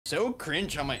So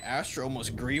cringe how my Astro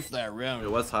almost griefed that round.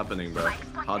 What's happening, bro?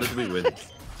 How did we win?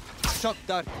 Shot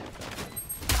that.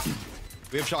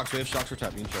 We have shocks for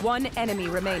tapping. One enemy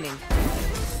remaining.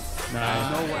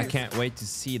 I can't wait to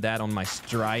see that on my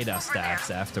Stryda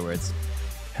stats afterwards.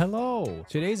 Hello!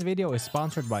 Today's video is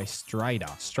sponsored by Stryda.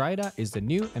 Stryda is the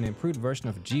new and improved version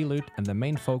of G-Loot, and the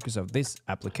main focus of this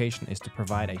application is to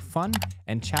provide a fun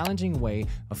and challenging way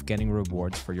of getting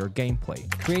rewards for your gameplay.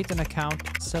 Create an account,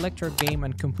 select your game,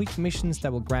 and complete missions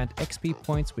that will grant XP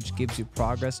points, which gives you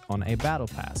progress on a battle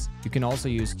pass. You can also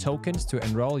use tokens to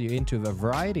enroll you into a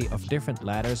variety of different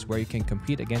ladders where you can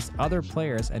compete against other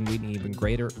players and win even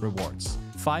greater rewards.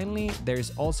 Finally,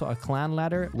 there's also a clan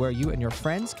ladder where you and your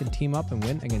friends can team up and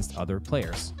win against other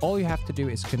players. All you have to do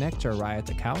is connect your Riot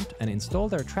account and install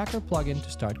their tracker plugin to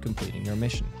start completing your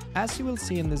mission. As you will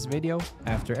see in this video,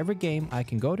 after every game I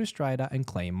can go to Stryda and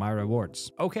claim my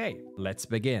rewards. Okay, let's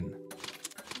begin.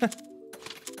 There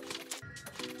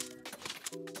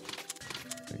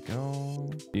we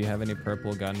go. Do you have any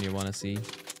purple gun you want to see?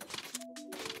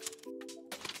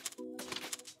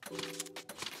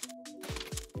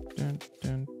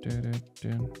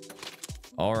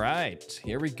 All right,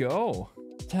 here we go.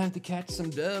 Time to catch some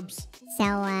dubs. So,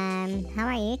 how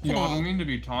are you today? Yo, I don't mean to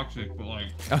be toxic, but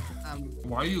like,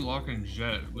 why are you locking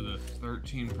Jet with a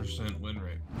 13% win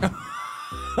rate? It's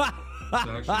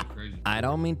actually crazy. I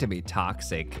don't mean to be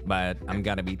toxic, but I'm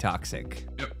gonna be toxic.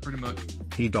 Yep, pretty much.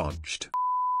 He dodged.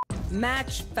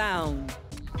 Match found.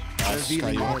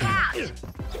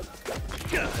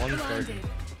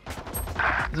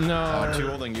 No. Two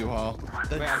holding U-Haul.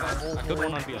 Good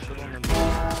one on B.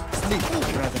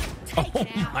 Oh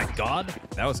my god,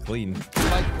 that was clean.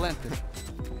 Spike planted.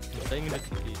 Staying in the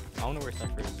TP. I don't know where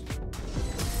Cypher is.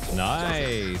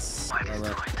 Nice. Spike. Oh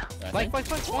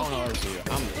no, RC.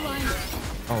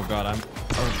 Oh god,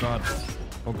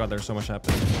 oh god, there's so much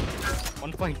happening.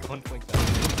 1 point.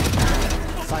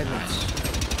 Silence.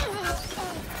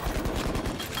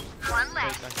 One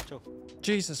left.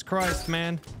 Jesus Christ,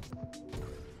 man.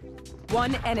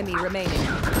 One enemy remaining.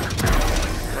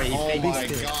 Oh my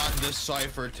god, this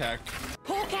Cypher tech.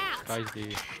 Hawk out. Guys,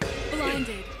 D.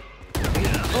 Blinded.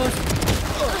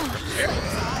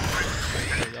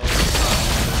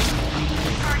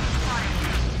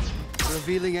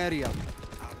 Revealing area.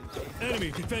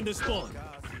 Enemy defender spawn.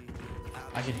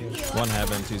 I can hear. One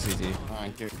heaven, 2 CT.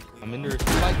 Alright, dude. I'm in their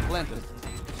Spike planted.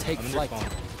 Take I'm in their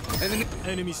flight. spawn.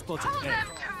 Enemy spotted. A.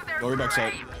 Go back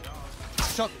side.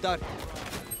 Shot that.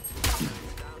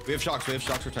 We have shocks for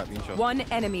tapping. One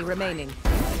enemy remaining.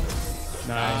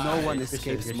 No one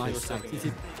escapes my sight.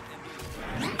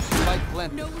 Spike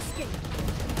planted. No escape.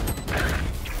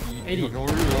 80.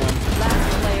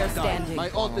 Last player standing.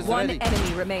 My ult is One ready.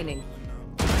 enemy remaining.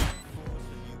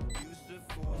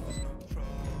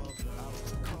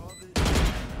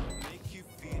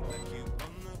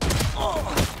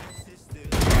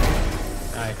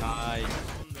 Nice.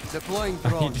 Deploying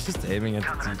You're drone. just aiming at the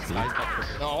TT.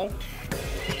 No.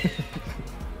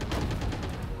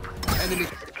 Enemy.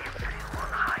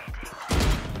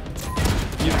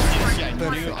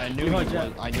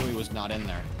 I knew he was not in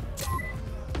there.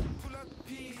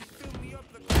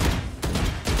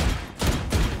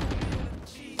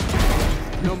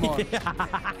 No more.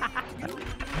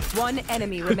 One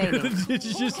enemy remaining. Did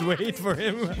you just wait for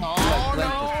him?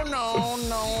 Oh no.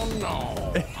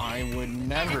 I would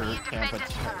never camp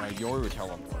at your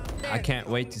teleport. I can't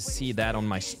wait to see that on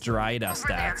my Stryda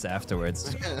stats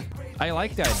afterwards. I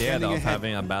like the idea though of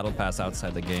having a battle pass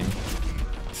outside the game.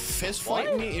 Fist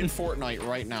fight me in Fortnite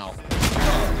right now.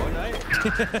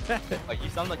 Fortnite? Like, you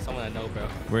sound like someone I know, bro.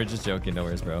 We're just joking, no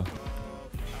worries, bro.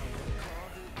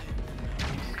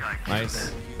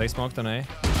 Nice. They smoked on A.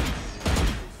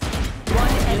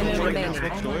 One enemy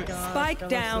remaining. Spike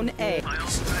down A.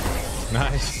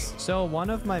 Nice. So one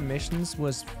of my missions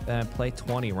was play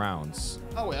 20 rounds.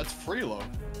 Oh wait, that's pretty low.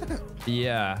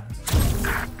 Yeah.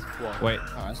 Wait.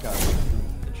 Oh, that's got it.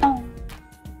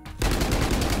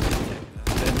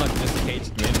 Look, just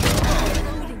caged me in, bro.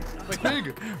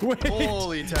 Wait.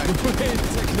 Holy tech. Wait,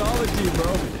 technology,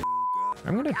 bro.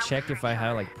 I'm gonna check if I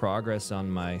have like progress on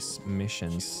my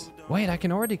missions. Wait, I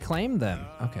can already claim them.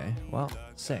 Okay, well,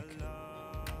 sick.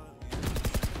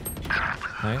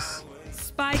 Nice.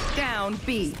 Spike down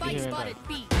B. Spike spotted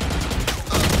B.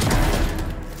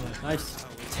 Nice.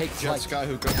 Take Jet flight. Sky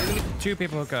hookah. 2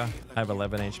 people hookah. I have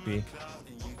 11 HP.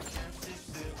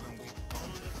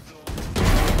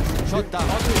 Shot down.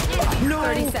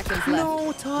 30 seconds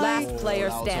left. Last player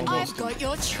standing. I've got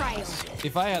your trail.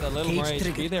 If I had a little more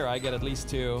HP there, I get at least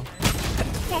 2.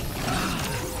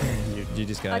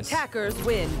 GG's, guys. Attackers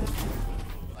win.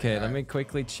 Okay, let me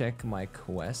quickly check my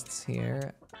quests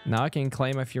here. Now I can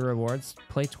claim a few rewards.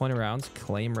 Play 20 rounds,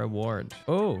 claim reward.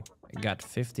 Oh, I got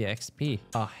 50 XP.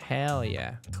 Oh, hell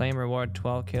yeah. Claim reward,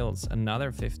 12 kills,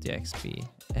 another 50 XP.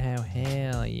 Oh,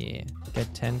 hell yeah.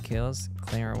 Get 10 kills,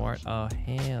 claim reward. Oh,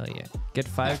 hell yeah. Get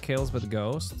 5 kills with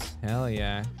ghosts. Hell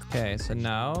yeah. Okay, so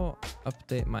now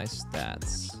update my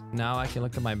stats. Now I can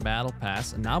look at my battle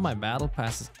pass. And now my battle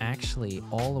pass is actually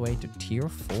all the way to tier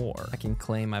 4. I can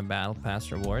claim my battle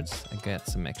pass rewards. I get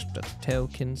some extra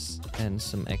tokens and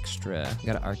some extra. I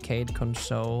got an arcade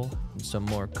console and some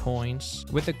more coins.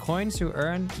 With the coins you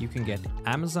earn, you can get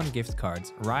Amazon gift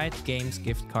cards, Riot Games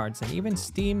gift cards, and even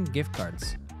Steam gift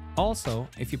cards. Also,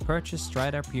 if you purchase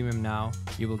Stryda Premium now,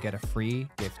 you will get a free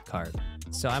gift card.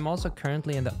 So I'm also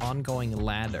currently in the ongoing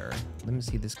ladder. Let me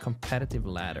see this competitive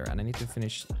ladder, and I need to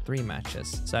finish 3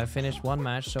 matches. So I finished 1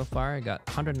 match so far. I got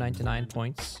 199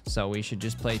 points. So we should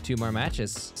just play 2 more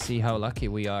matches. See how lucky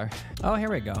we are. Oh,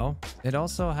 here we go. It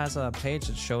also has a page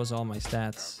that shows all my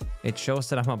stats. It shows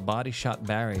that I'm a body shot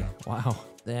Barry. Wow.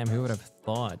 Damn, who would have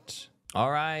thought? All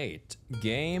right,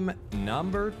 game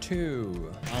number 2.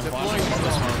 103,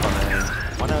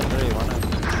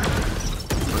 103.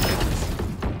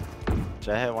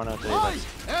 Should I hit 103?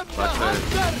 Backside.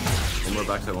 One more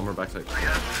backside, one more backside.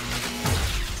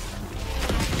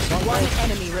 One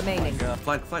enemy remaining.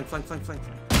 Flank.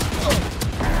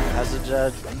 As a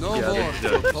judge. No Yeah, more.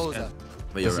 judge. Posa.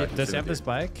 But you're right. Does he have the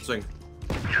spike? Swing.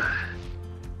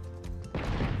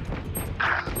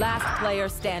 Last player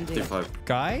standing. D5.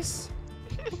 Guys?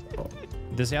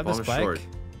 Does he have the Bomb is spike? short.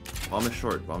 Bomb is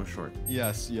short. Bomb is short.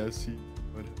 Yes, he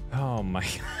would. Oh my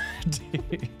god,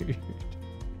 dude.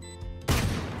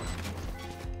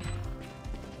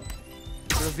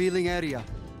 Revealing area.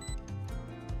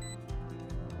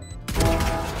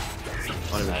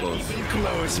 Not even close.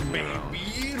 Close, baby.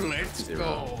 Let's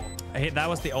go. Hey, that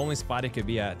was the only spot it could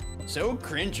be at. So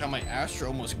cringe how my Astro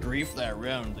almost griefed that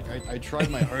round. Like I tried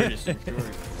my hardest.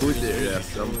 Who's there? Yeah,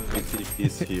 some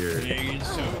BTP's here. Yeah,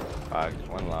 so Fuck,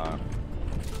 1 long.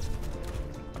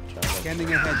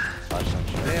 Scanning ahead. Flash on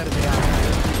short. There they are.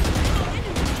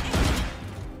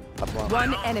 Up one.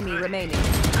 One enemy remaining.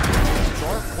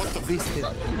 what the Beasted.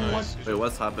 Wait,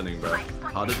 what's happening, bro?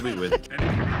 How did we win?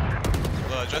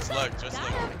 Just luck.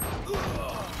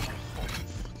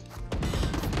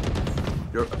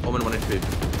 You're Omen 1 HP.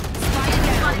 Spike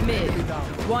down mid.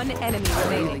 One enemy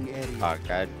remaining. Revealing area. Fuck,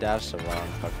 I dashed the wrong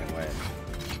fucking way.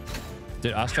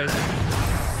 Dude, Ostray's...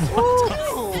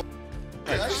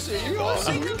 I see you. I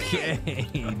see you. Okay,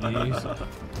 dude.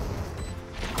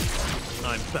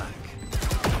 I'm back.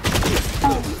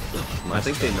 I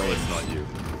think they know it's not you.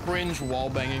 Cringe wall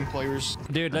banging players.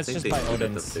 Dude, let's I just think buy they know that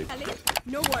Odin's. that's fake.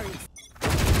 No worries.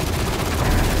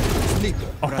 Sneak,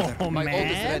 brother. Oh, My ult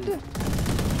is man. ready.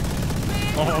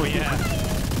 Oh, yeah.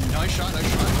 Nice shot.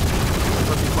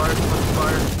 Fucking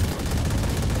fire.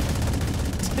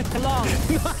 Long.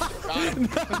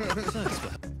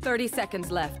 30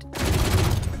 seconds left.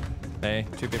 Hey,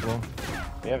 2 people.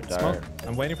 We have Smoke. dart.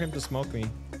 I'm waiting for him to smoke me.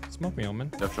 Smoke me,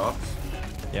 Omen. You have shots?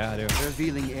 Yeah, I do.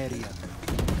 Revealing area.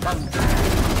 I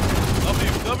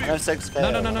have 6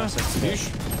 fail. No. I have 6 fail.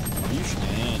 You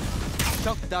stand.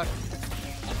 Shock dart.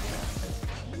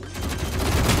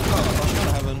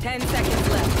 10 seconds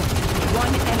left.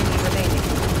 One enemy remaining.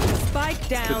 Spike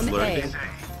down It's A. lurking.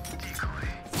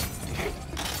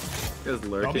 It's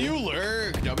lurking. W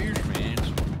lurk. W fans.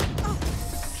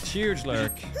 Huge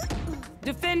lurk.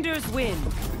 Defenders win.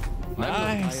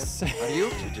 Nice. Are you?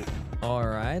 All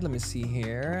right, let me see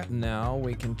here. Now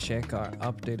we can check our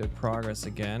updated progress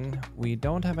again. We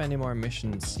don't have any more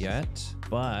missions yet,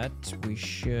 but we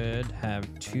should have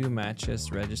 2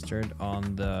 matches registered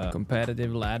on the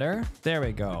competitive ladder. There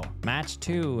we go. Match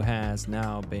 2 has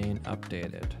now been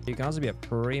updated. You can also be a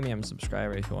premium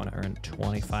subscriber if you want to earn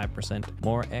 25%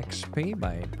 more XP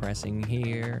by pressing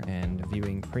here and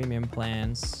viewing premium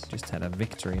plans. Just had a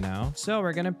victory now. So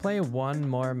we're gonna play 1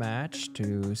 more match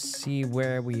to see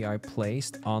where we are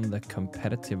placed on the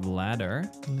competitive ladder.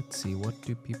 Let's see, what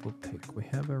do people pick? We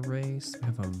have a Raze, we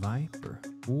have a Viper.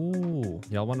 Ooh,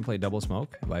 y'all want to play double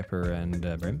smoke? Viper and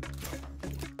Brim?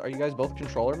 Are you guys both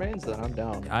controller mains? Then I'm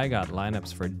down. I got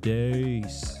lineups for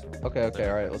days. Okay,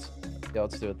 all right, let's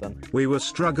do it then. We were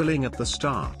struggling at the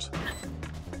start.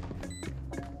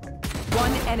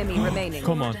 One enemy remaining.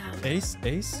 Come on, Ace.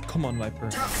 Come on, Viper.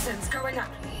 Toxins going up.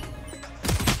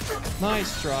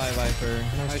 Nice try, Viper.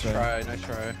 Nice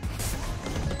try.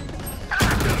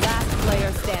 Last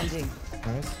player standing.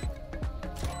 Nice.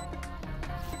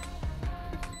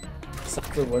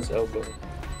 Sucker was elbow.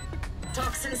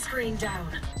 Toxin screen down.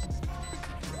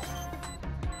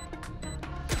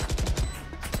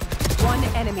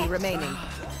 enemy remaining.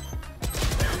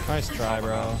 Nice try,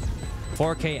 bro.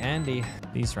 4K Andy.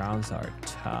 These rounds are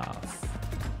tough.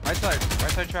 Right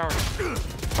side shower.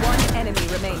 One enemy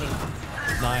remaining.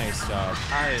 Nice job.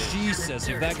 Nice. Jesus,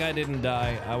 if that guy didn't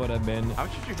die, I would have been How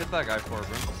much did you hit that guy for, bro?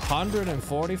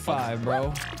 145,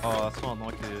 bro. Oh, that's not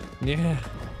unlucky, dude. Yeah.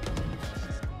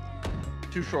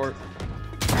 Too short.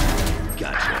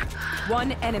 Gotcha.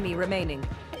 One enemy remaining.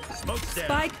 Smoke's down.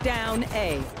 Spike down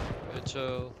A. Good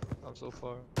chill. I'm so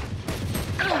far.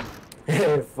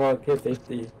 Fuck, hit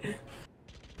 50.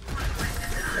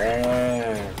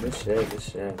 Yeah, good shit, good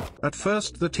shit. At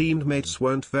first the teammates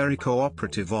weren't very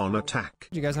cooperative on attack.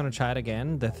 Do you guys want to try it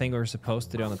again? The thing we were supposed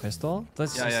to do on the pistol?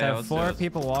 Let's just yeah, have let's 4 do it.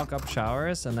 people walk up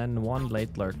showers and then 1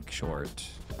 late lurk short.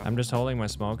 I'm just holding my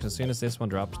smokes. As soon as this one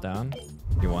drops down.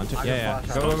 You want to? Yeah.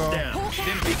 Go, go, go. Down.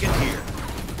 Stim beacon here.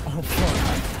 Oh, fuck.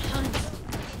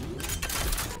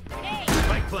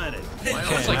 Spike planted.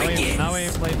 Okay, now we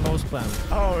play post plan.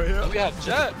 Oh, yeah. We have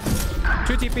Jet.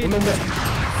 2 TP.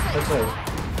 Outside.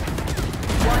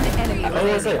 One enemy Oh,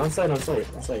 remaining. on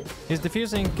site. He's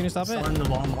defusing. Can you stop it? One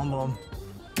bomb.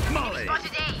 Molly.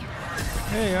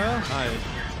 There you go. Nice.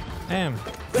 Damn.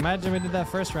 Imagine we did that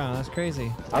first round. That's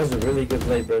crazy. That was a really good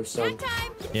play, bro, son.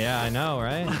 Yeah, I know,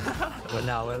 right? What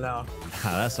now?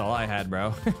 That's all I had,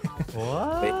 bro.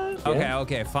 What?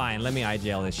 Okay, fine. Let me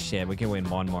IGL this shit. We can win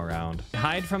 1 more round.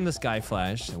 Hide from the sky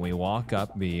flash, and we walk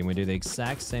up B, and we do the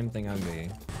exact same thing on B.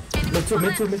 Mid two.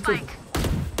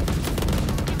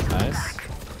 Nice.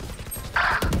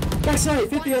 Backside,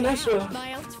 50 on Astra.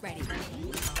 My ult's ready.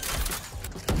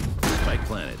 Spike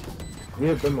planted. We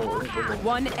have Bimbo.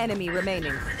 One enemy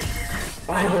remaining.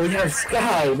 Oh, we have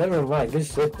Sky. Never mind. Good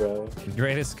shit, bro.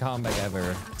 Greatest comeback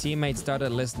ever. Teammates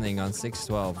started listening on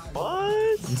 612.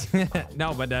 What?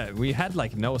 No, but we had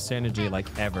like no synergy like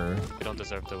ever. We don't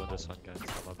deserve to win this one, guys.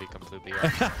 I'll be completely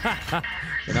honest.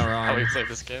 You're not How we wrong. play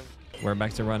this game. We're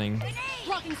back to running.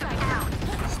 Blocking sight.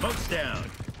 Smoke's down.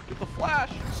 Get the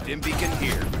flash. Stim beacon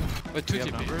here. Wait, 2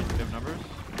 TP. We have numbers?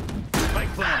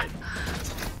 Spike planted.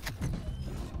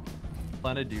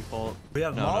 Planet default. We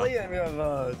have Molly and we have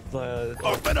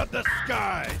Open up the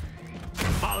sky.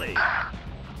 Molly.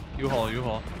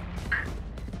 U-haul.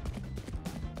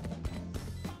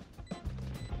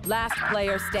 Last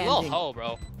player Little standing. hole,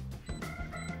 bro.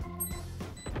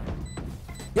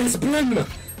 Yes, Blim!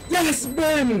 Yes,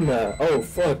 Blim! Oh,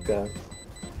 fuck.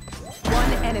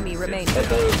 One enemy remaining.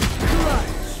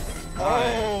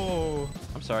 Oh!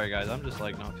 I'm sorry, guys. I'm just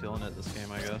like not feeling it this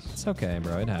game, I guess. It's okay,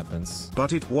 bro. It happens.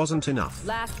 But it wasn't enough.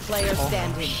 Last player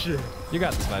standing. You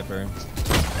got the sniper.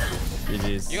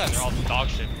 GG's. You guys are all dog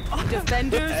shit.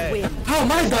 Defenders win. How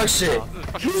am I dog shit?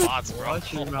 Fucking bots, bro.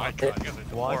 Oh my god, you guys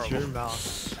are Watch horrible. your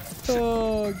mouth.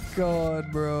 Oh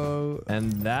god, bro.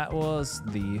 And that was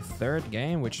the 3rd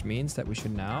game, which means that we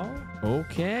should now...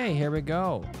 Okay, here we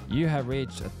go. You have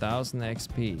reached 1000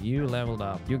 XP. You leveled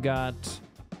up. You got...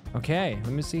 Okay,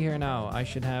 let me see here now. I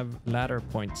should have ladder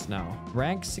points now.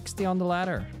 Rank 60 on the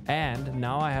ladder. And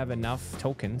now I have enough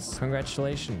tokens.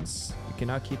 Congratulations. You can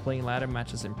now keep playing ladder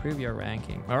matches, improve your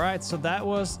ranking. All right, so that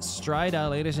was Stryda,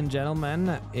 ladies and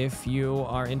gentlemen. If you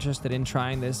are interested in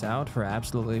trying this out for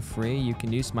absolutely free, you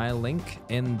can use my link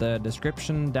in the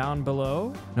description down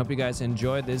below. I hope you guys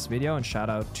enjoyed this video, and shout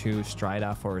out to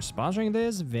Stryda for sponsoring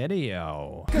this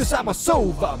video. Cause I'm a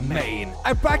Sova main.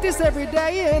 I practice every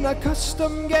day in a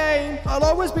custom game. I'll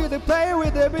always be the player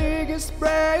with the biggest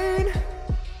brain.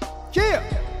 Yeah!